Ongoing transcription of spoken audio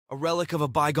A relic of a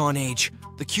bygone age,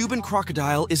 the Cuban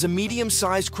crocodile is a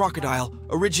medium-sized crocodile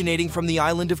originating from the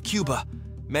island of Cuba.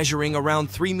 Measuring around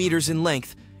 3 meters in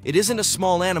length, it isn't a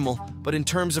small animal, but in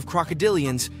terms of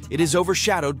crocodillians, it is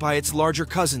overshadowed by its larger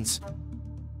cousins.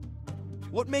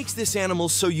 What makes this animal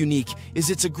so unique is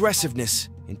its aggressiveness,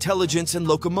 intelligence, and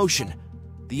locomotion.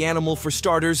 The animal, for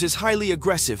starters, is highly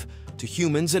aggressive to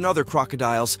humans and other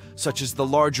crocodiles, such as the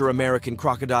larger American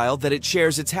crocodile that it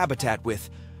shares its habitat with.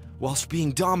 Whilst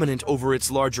being dominant over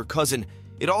its larger cousin,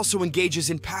 it also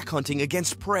engages in pack hunting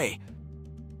against prey.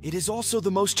 It is also the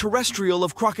most terrestrial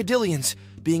of crocodillians,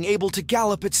 being able to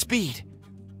gallop at speed.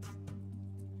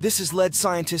 This has led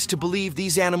scientists to believe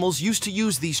these animals used to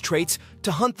use these traits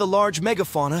to hunt the large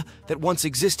megafauna that once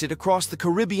existed across the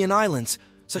Caribbean islands,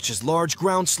 such as large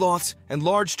ground sloths and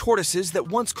large tortoises that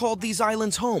once called these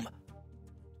islands home.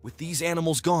 With these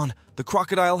animals gone, the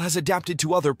crocodile has adapted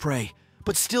to other prey,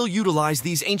 but still utilize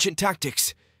these ancient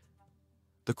tactics.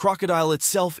 The crocodile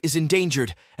itself is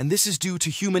endangered, and this is due to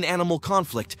human-animal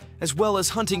conflict, as well as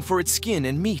hunting for its skin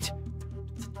and meat.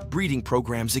 Breeding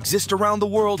programs exist around the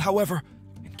world, however,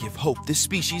 and give hope this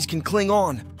species can cling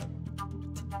on.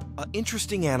 An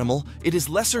interesting animal, it is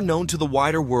lesser known to the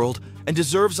wider world and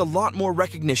deserves a lot more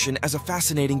recognition as a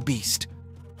fascinating beast.